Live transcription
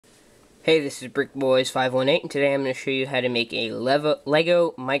Hey, this is BrickBoys518, and today I'm going to show you how to make a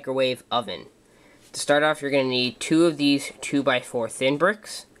Lego microwave oven. To start off, you're going to need 2 of these 2x4 thin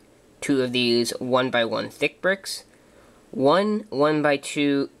bricks, 2 of these 1x1 thick bricks, 1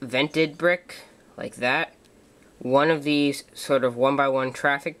 1x2 vented brick, like that, 1 of these sort of 1x1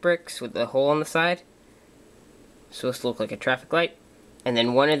 traffic bricks with a hole on the side, supposed to look like a traffic light, and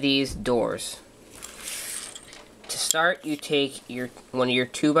then 1 of these doors. To start, you take one of your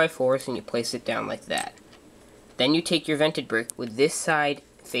 2x4s and you place it down like that. Then you take your vented brick with this side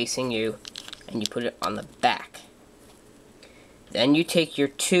facing you and you put it on the back. Then you take your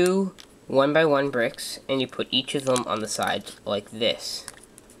 2 1x1 bricks and you put each of them on the side like this.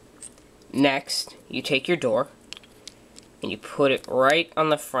 Next, you take your door and you put it right on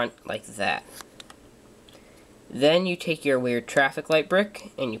the front like that. Then you take your weird traffic light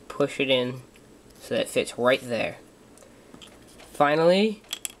brick and you push it in so that it fits right there. Finally,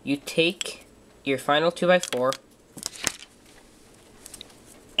 you take your final 2x4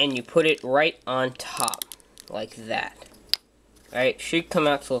 and you put it right on top, like that. Alright, should come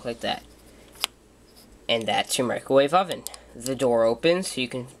out to look like that. And that's your microwave oven. The door opens so you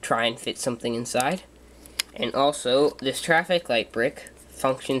can try and fit something inside. And also, this traffic light brick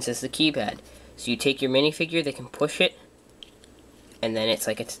functions as the keypad. So you take your minifigure, they can push it, and then it's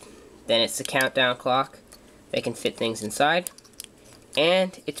the countdown clock. They can fit things inside.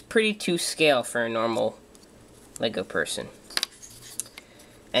 And it's pretty to scale for a normal Lego person.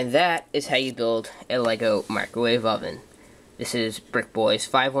 And that is how you build a Lego microwave oven. This is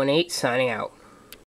BrickBoys518 signing out.